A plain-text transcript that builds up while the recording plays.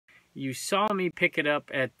You saw me pick it up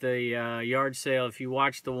at the yard sale. If you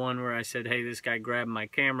watched the one where I said, hey, this guy grabbed my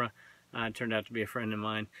camera, it turned out to be a friend of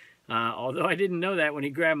mine. Although I didn't know that when he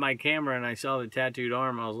grabbed my camera and I saw the tattooed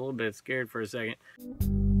arm, I was a little bit scared for a second.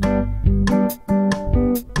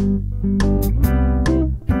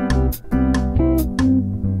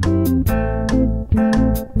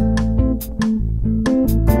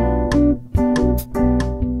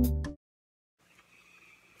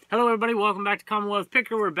 Hello everybody, welcome back to Commonwealth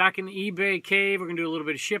Picker. We're back in the eBay cave. We're going to do a little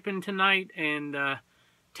bit of shipping tonight and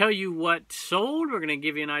tell you what sold. We're going to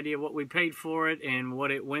give you an idea of what we paid for it and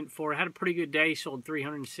what it went for. I had a pretty good day, sold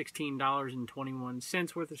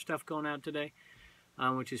 $316.21 worth of stuff going out today,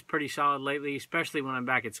 which is pretty solid lately, especially when I'm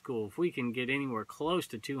back at school. If we can get anywhere close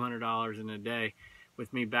to $200 in a day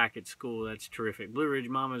with me back at school, that's terrific. Blue Ridge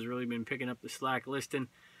Mama's really been picking up the slack listing.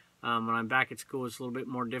 When I'm back at school, it's a little bit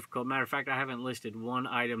more difficult. Matter of fact, I haven't listed one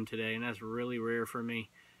item today, and that's really rare for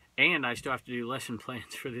me. And I still have to do lesson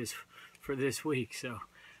plans for this week, so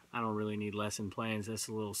I don't really need lesson plans. That's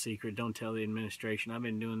a little secret. Don't tell the administration. I've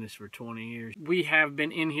been doing this for 20 years. We have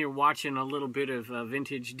been in here watching a little bit of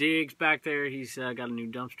Vintage Digs back there. He's got a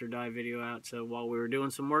new dumpster dive video out, so while we were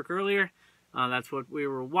doing some work earlier, that's what we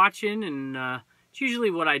were watching, and it's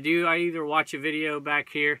usually what I do. I either watch a video back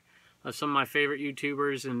here of some of my favorite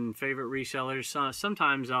YouTubers and favorite resellers.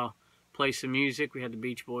 Sometimes I'll play some music. We had the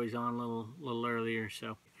Beach Boys on a little earlier.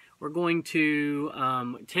 So we're going to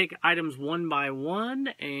take items one by one,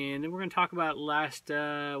 and then we're going to talk about last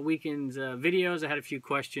weekend's videos. I had a few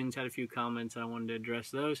questions, had a few comments, and I wanted to address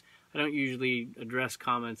those. I don't usually address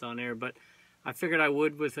comments on air, but I figured I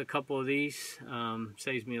would with a couple of these.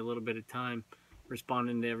 Saves me a little bit of time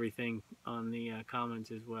responding to everything on the comments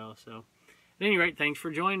as well. So at any rate, thanks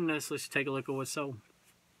for joining us. Let's take a look at what's sold.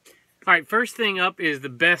 All right, first thing up is the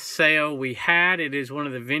best sale we had. It is one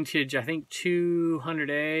of the vintage, I think,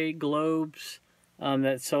 200A globes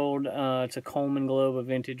that sold. It's a Coleman globe, a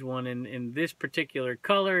vintage one. In this particular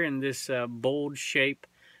color, in this bold shape,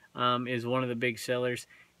 is one of the big sellers.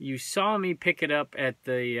 You saw me pick it up at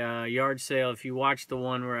the yard sale. If you watched the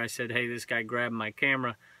one where I said, hey, this guy grabbed my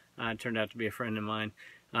camera, it turned out to be a friend of mine.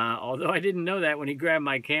 Although I didn't know that when he grabbed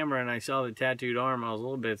my camera and I saw the tattooed arm, I was a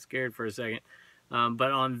little bit scared for a second.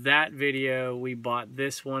 But on that video, we bought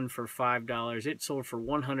this one for $5. It sold for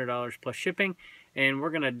 $100 plus shipping. And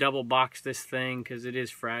we're going to double box this thing because it is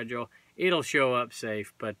fragile. It'll show up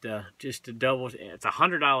safe, but just to double, it's a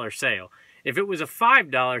 $100 sale. If it was a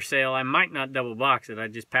 $5 sale, I might not double box it.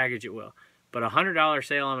 I'd just package it well. But a $100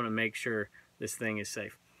 sale, I'm going to make sure this thing is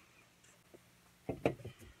safe.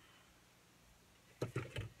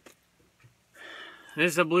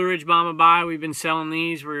 This is a Blue Ridge Mama buy. We've been selling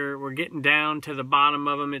these. We're getting down to the bottom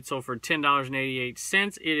of them. It sold for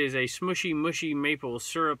 $10.88. It is a smushy, mushy maple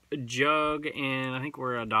syrup jug, and I think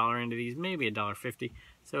we're $1 into these, maybe $1.50.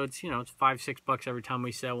 So it's, you know, it's $5-6 every time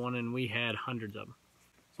we sell one, and we had hundreds of them.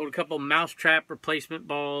 Sold a couple mousetrap replacement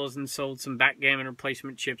balls and sold some backgammon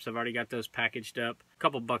replacement chips. I've already got those packaged up. A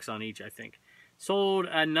couple bucks on each, I think. Sold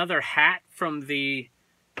another hat from the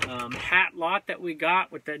hat lot that we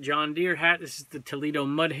got with that John Deere hat. This is the Toledo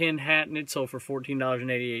Mud Hen hat, and it sold for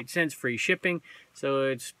 $14.88, free shipping. So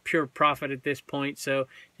it's pure profit at this point. So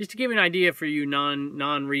just to give you an idea for you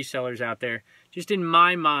non-resellers out there, just in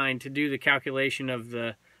my mind, to do the calculation of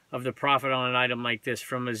the profit on an item like this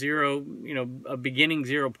from a zero, you know, a beginning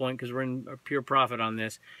 0 point, because we're in a pure profit on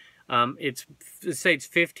this. Let's say it's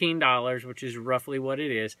 $15, which is roughly what it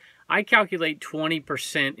is. I calculate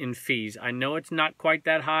 20% in fees. I know it's not quite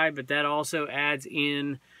that high, but that also adds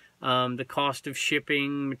in the cost of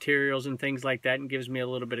shipping, materials, and things like that, and gives me a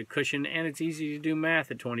little bit of cushion. And it's easy to do math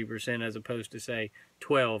at 20% as opposed to, say,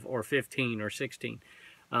 12 or 15 or 16.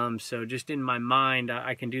 So just in my mind,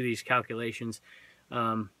 I can do these calculations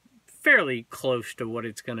fairly close to what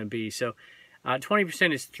it's going to be. So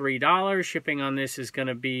 20% is $3. Shipping on this is going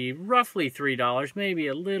to be roughly $3, maybe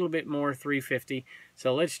a little bit more, $3.50.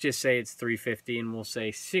 So let's just say it's $3.50, and we'll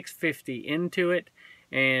say $6.50 into it,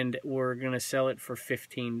 and we're going to sell it for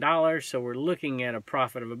 $15. So we're looking at a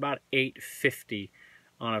profit of about $8.50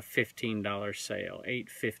 on a $15 sale.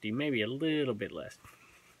 $8.50, maybe a little bit less.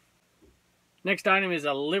 Next item is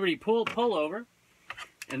a Liberty pullover.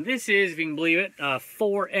 And this is, if you can believe it,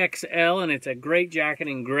 4XL, and it's a great jacket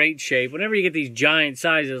in great shape. Whenever you get these giant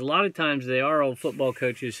sizes, a lot of times they are old football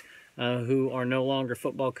coaches who are no longer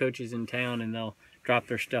football coaches in town, and they'll drop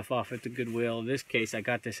their stuff off at the Goodwill. In this case, I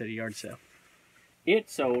got this at a yard sale. It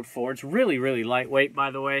sold for, it's really, really lightweight, by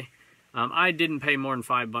the way. I didn't pay more than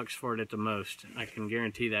 $5 for it at the most. I can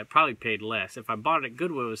guarantee that. Probably paid less. If I bought it at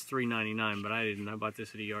Goodwill, it was $3.99, but I didn't. I bought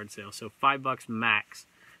this at a yard sale, so $5 max.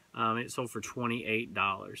 It sold for $28,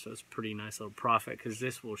 so it's a pretty nice little profit because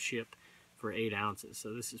this will ship for 8 ounces.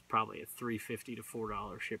 So this is probably a $3.50 to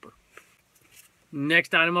 $4 shipper.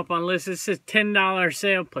 Next item up on the list, this is $10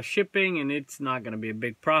 sale plus shipping, and it's not going to be a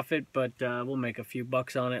big profit, but we'll make a few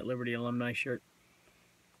bucks on it. Liberty Alumni shirt.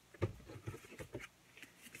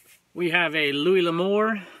 We have a Louis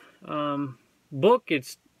L'Amour book.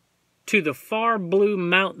 It's To the Far Blue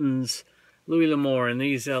Mountains, Louis L'Amour, and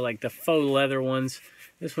these are like the faux leather ones.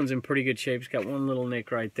 This one's in pretty good shape. It's got one little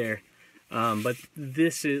nick right there. But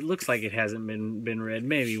this looks like it hasn't been read,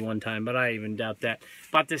 maybe one time, but I even doubt that.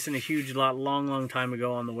 Bought this in a huge lot long time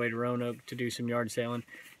ago on the way to Roanoke to do some yard sailing,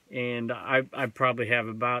 and I probably have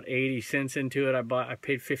about 80 cents into it. I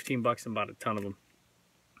paid 15 bucks and bought a ton of them,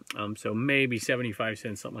 so maybe 75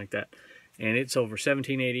 cents, something like that. And it's over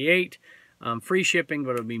 $17.88, free shipping,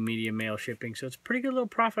 but it'll be medium mail shipping, so it's a pretty good little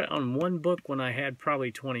profit on one book when I had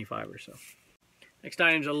probably 25 or so. Next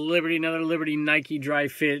item is another Liberty Nike Dry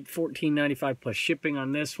Fit, $14.95 plus shipping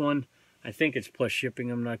on this one. I think it's plus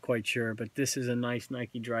shipping, I'm not quite sure, but this is a nice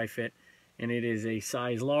Nike Dry Fit, and it is a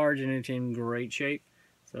size large, and it's in great shape,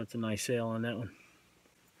 so it's a nice sale on that one.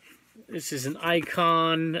 This is an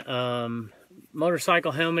Icon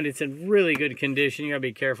motorcycle helmet. It's in really good condition. You gotta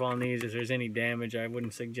be careful on these. If there's any damage, I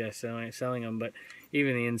wouldn't suggest selling them, but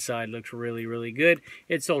even the inside looks really good.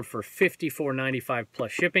 It sold for $54.95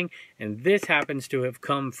 plus shipping, and this happens to have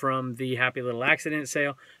come from the Happy Little Accident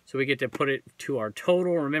sale, so we get to put it to our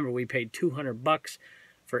total. Remember, we paid 200 bucks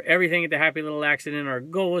for everything at the Happy Little Accident. Our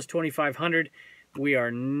goal was 2,500. We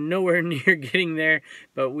are nowhere near getting there,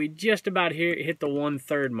 but we just about hit the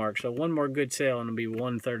 1/3 mark. So one more good sale and it'll be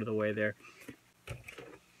 1/3 of the way there.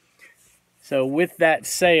 So with that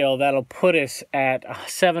sale, that'll put us at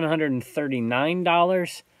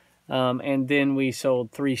 $739. And then we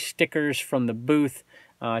sold 3 stickers from the booth.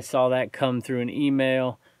 I saw that come through an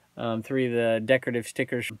email. 3 of the decorative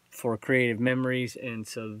stickers for Creative Memories. And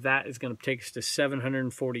so that is going to take us to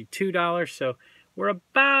 $742. So we're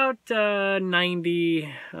about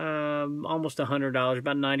 90, almost $100,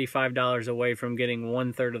 about $95 away from getting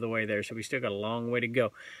 1/3 of the way there. So we still got a long way to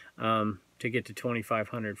go to get to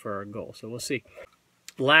 $2,500 for our goal. So we'll see.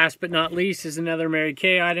 Last but not least is another Mary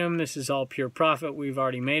Kay item. This is all pure profit. We've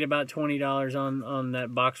already made about $20 on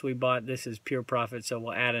that box we bought. This is pure profit, so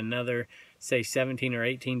we'll add another, say, $17 or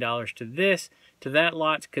 $18 to that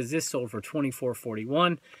lot, because this sold for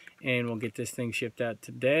 $24.41. And we'll get this thing shipped out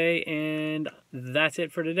today, and that's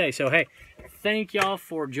it for today. So hey, thank y'all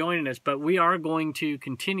for joining us, but we are going to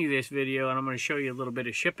continue this video, and I'm going to show you a little bit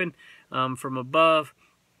of shipping from above,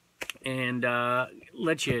 and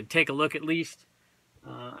let you take a look at least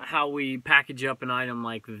how we package up an item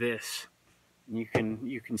like this. You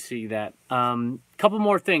can see that. Couple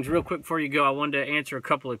more things real quick before you go. I wanted to answer a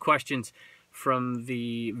couple of questions from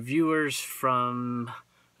the viewers from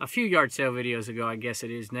a few yard sale videos ago, I guess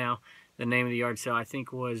it is now. The name of the yard sale, I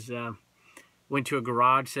think, was went to a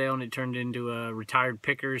garage sale and it turned into a retired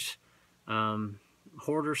pickers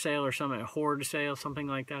hoarder sale or something, a hoard sale, something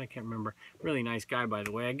like that. I can't remember. Really nice guy, by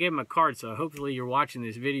the way. I gave him a card, so hopefully you're watching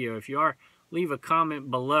this video. If you are, leave a comment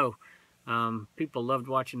below. People loved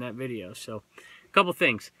watching that video. So a couple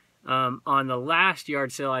things. On the last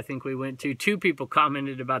yard sale I think we went to, 2 people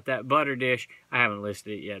commented about that butter dish. I haven't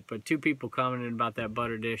listed it yet, but 2 people commented about that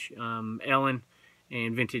butter dish. Ellen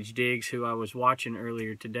and Vintage Digs, who I was watching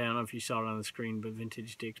earlier today. I don't know if you saw it on the screen, but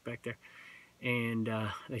Vintage Digs back there. And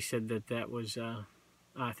they said that was,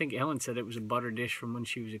 I think Ellen said it was a butter dish from when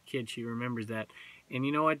she was a kid. She remembers that. And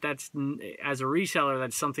you know what? That's, as a reseller,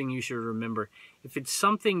 that's something you should remember. If it's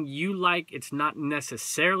something you like, it's not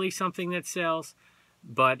necessarily something that sells.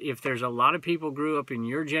 But if there's a lot of people grew up in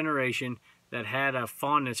your generation that had a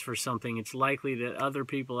fondness for something, it's likely that other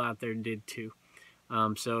people out there did too.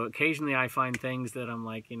 So occasionally I find things that I'm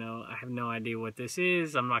like, I have no idea what this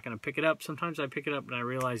is. I'm not going to pick it up. Sometimes I pick it up and I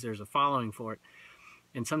realize there's a following for it.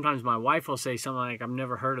 And sometimes my wife will say something like, I've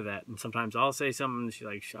never heard of that. And sometimes I'll say something and she's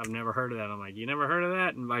like, I've never heard of that. I'm like, you never heard of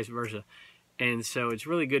that? And vice versa. And so it's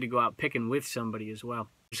really good to go out picking with somebody as well.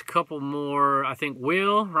 There's a couple more, I think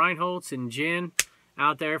Will Reinholtz and Jen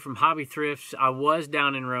out there from Hobby Thrifts. I was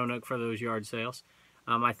down in Roanoke for those yard sales.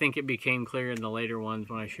 I think it became clear in the later ones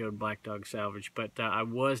when I showed Black Dog Salvage, but I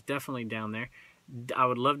was definitely down there. I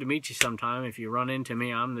would love to meet you sometime. If you run into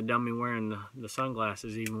me, I'm the dummy wearing the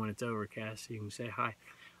sunglasses even when it's overcast, so you can say hi.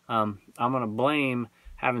 I'm going to blame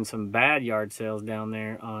having some bad yard sales down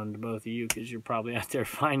there on both of you, because you're probably out there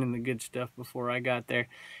finding the good stuff before I got there.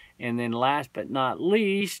 And then last but not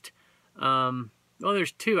least, well,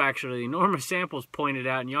 there's 2 actually. Norma Samples pointed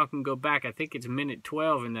out, and y'all can go back, I think it's minute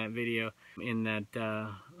 12 in that video, in that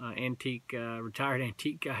antique, retired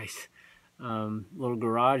antique guy's little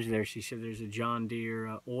garage there. She said there's a John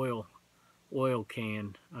Deere oil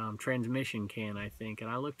can, transmission can, I think. And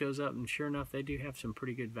I looked those up, and sure enough, they do have some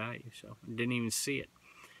pretty good value. So I didn't even see it.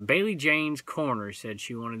 Bailey Jane's Corner said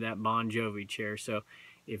she wanted that Bon Jovi chair. So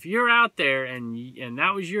if you're out there and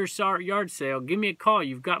that was your yard sale, give me a call.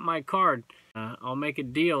 You've got my card. I'll make a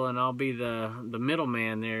deal, and I'll be the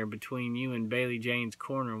middleman there between you and Bailey Jane's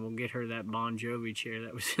Corner, and we'll get her that Bon Jovi chair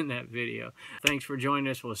that was in that video. Thanks for joining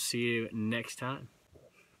us. We'll see you next time.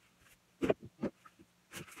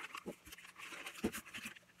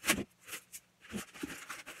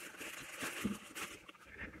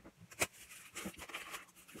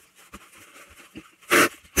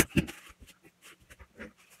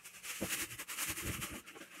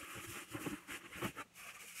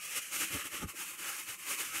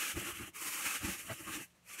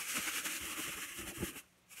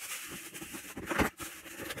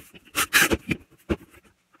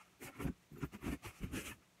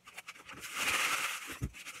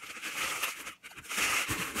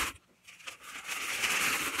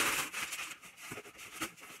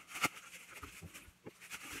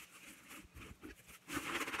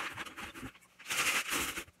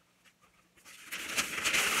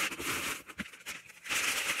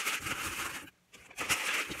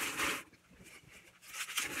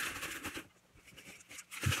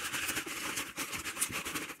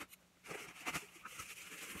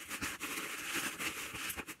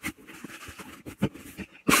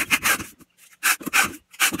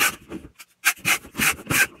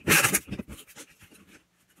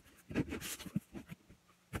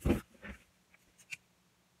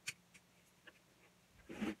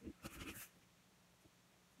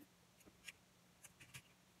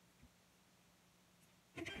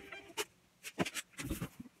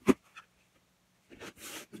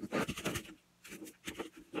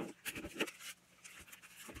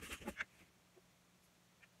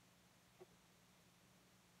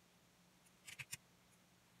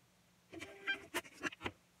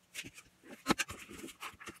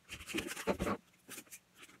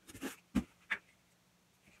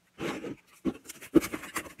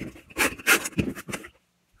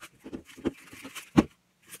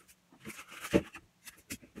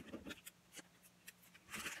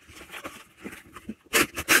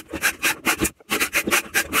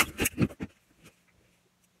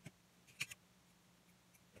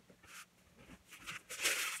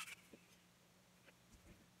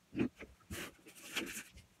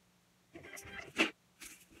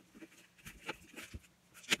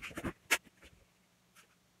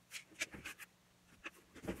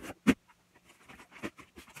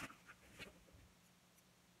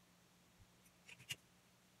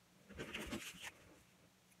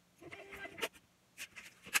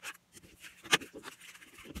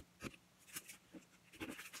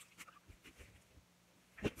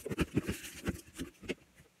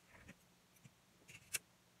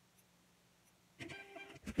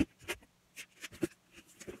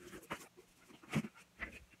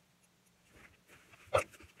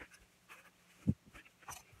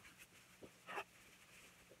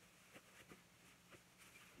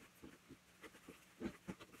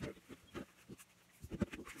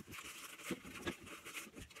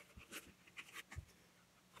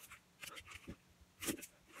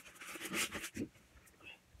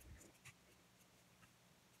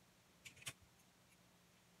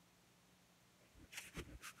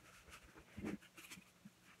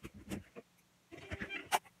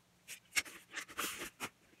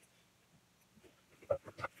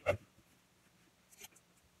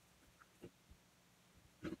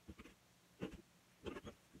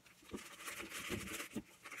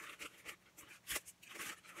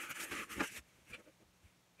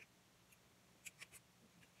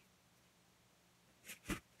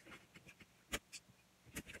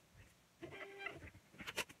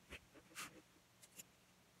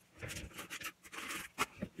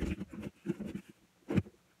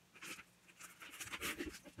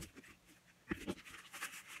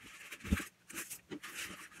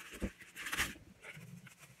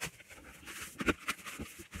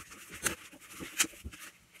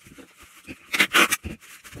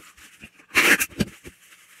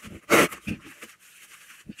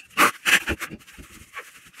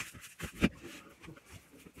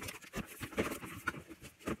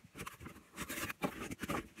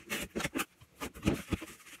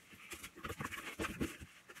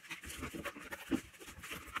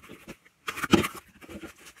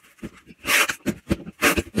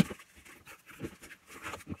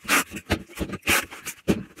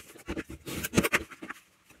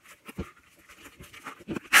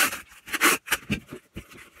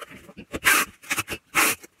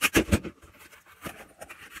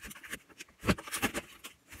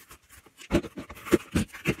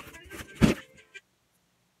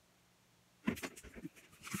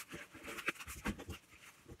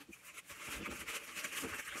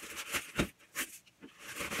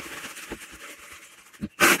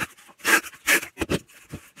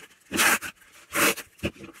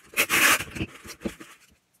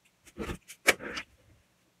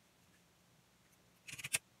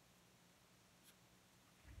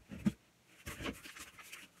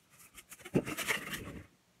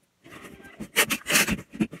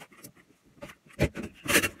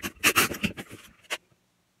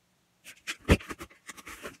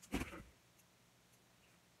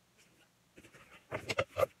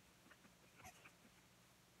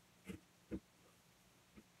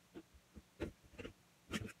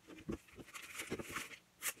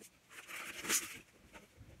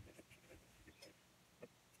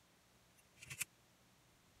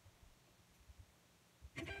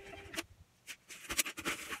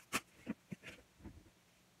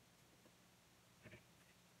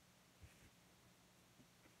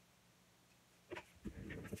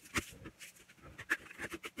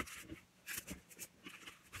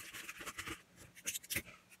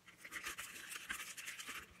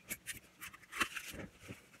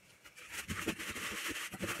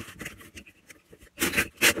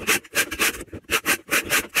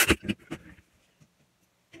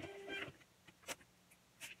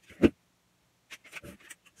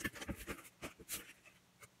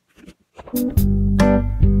 you.